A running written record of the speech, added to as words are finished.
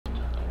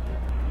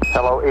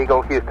Hello,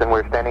 Eagle, Houston,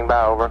 we're standing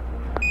by, over.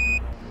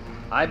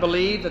 I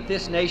believe that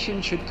this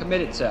nation should commit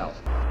itself.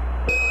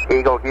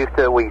 Eagle,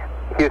 Houston, we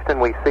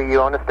see you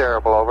on the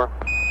steerable, over.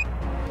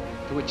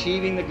 To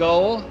achieving the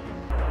goal.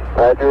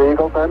 Roger,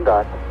 Eagle, send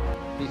dock.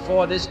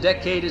 Before this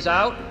decade is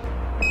out.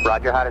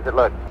 Roger, how does it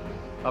look?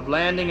 Of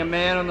landing a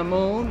man on the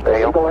moon.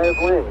 The Eagle has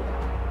wings.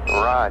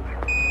 Roger.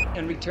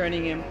 And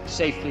returning him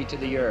safely to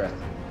the Earth.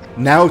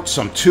 Now,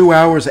 some 2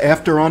 hours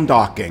after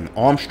undocking,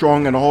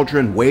 Armstrong and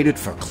Aldrin waited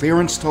for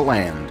clearance to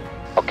land.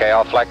 Okay,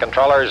 all flight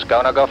controllers,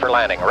 go for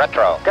landing.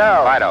 Retro.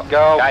 Go. Fido.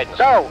 Go. Guidance.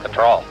 Go.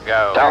 Control.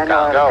 Go.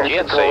 Telcom. Go.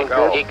 GNC.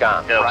 Go.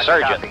 Econ. Go.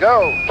 Surgeon.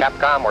 Go.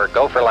 Capcom, we're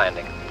go for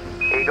landing.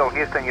 Eagle,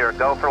 Houston, you're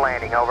go for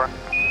landing, over.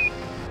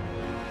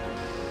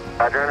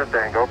 Roger,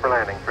 understand. Go for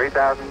landing.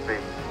 3,000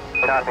 feet.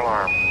 Stop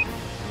alarm.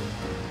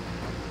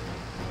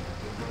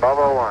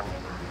 1201.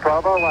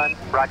 1201.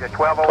 Roger,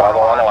 1201.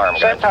 1201 alarm.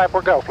 Same type,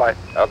 we're go, flight.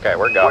 Okay,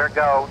 we're go. We're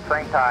go.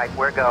 Same type,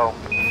 we're go.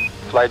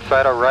 Flight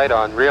Fido right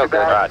on. Real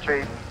good.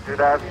 2,000 feet.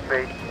 2,000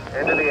 feet.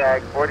 Into the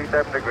ag,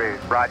 47 degrees.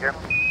 Roger.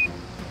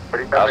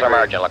 47 How's our degrees.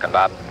 margin looking,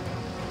 Bob?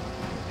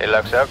 It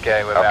looks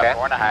okay. We're about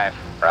 4.5.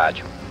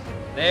 Roger.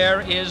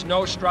 There is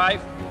no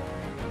strife,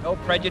 no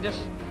prejudice,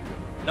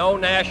 no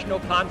national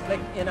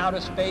conflict in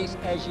outer space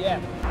as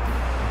yet.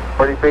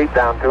 40 feet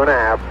down,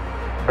 2.5.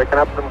 Picking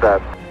up some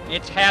dust.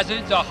 Its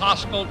hazards are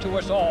hostile to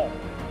us all.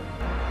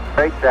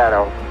 Great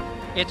shadow.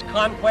 Its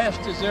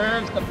conquest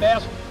deserves the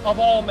best of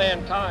all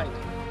mankind.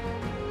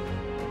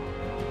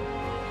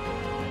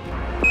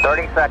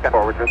 30 seconds.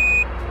 Forward.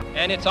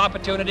 And its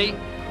opportunity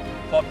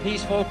for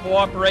peaceful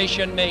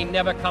cooperation may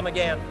never come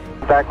again.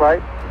 Back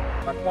light.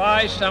 But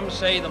why, some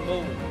say, the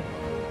moon?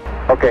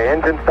 Okay,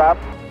 engine stop.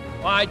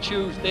 Why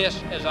choose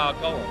this as our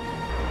goal?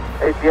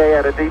 APA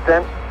at a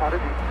descent.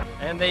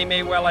 And they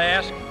may well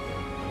ask,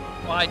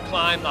 why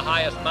climb the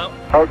highest mountain?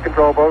 Mode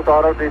control both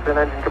auto, descent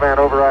engine command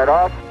override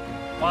off.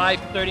 Why,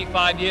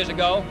 35 years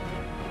ago,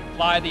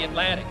 fly the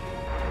Atlantic?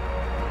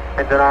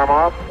 Engine arm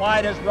off.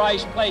 Why does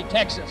Rice play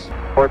Texas?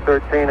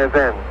 413 is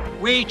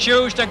in. We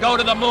choose to go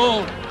to the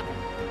moon.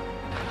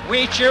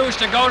 We choose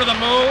to go to the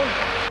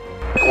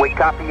moon. We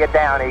copy you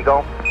down,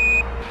 Eagle.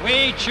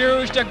 We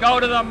choose to go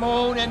to the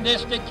moon in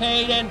this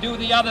decade and do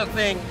the other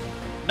things.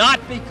 Not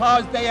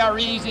because they are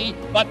easy,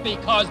 but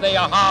because they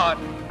are hard.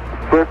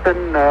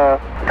 Houston,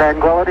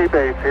 Tranquility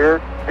base here.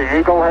 The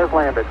Eagle has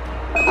landed.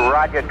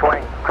 Roger,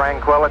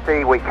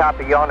 Tranquility. We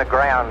copy you on the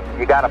ground.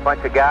 You got a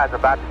bunch of guys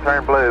about to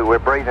turn blue. We're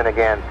breathing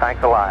again.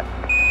 Thanks a lot.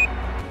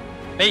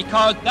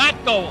 Because that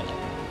goal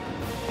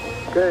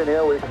Okay,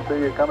 Neil, we can see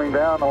you coming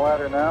down the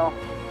ladder now.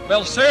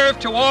 will serve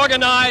to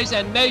organize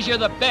and measure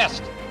the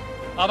best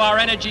of our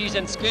energies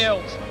and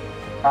skills.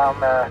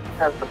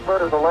 At the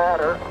foot of the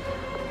ladder.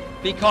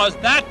 Because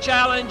that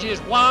challenge is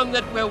one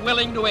that we're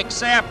willing to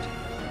accept.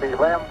 The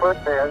land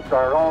footbeds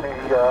are only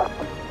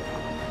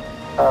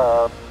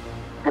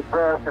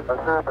depressed in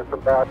the surface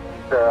about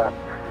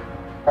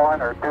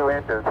 1 or 2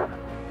 inches.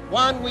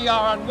 One we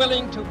are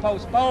unwilling to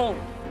postpone.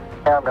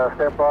 And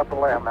step off the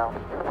land now.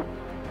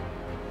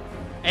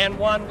 And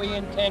one we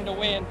intend to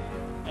win,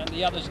 and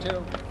the others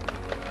too.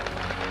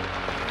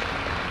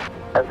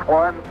 That's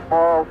one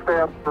small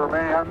step for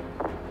man,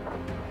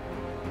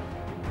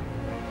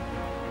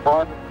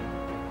 one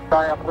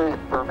giant leap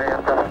for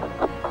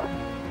mankind.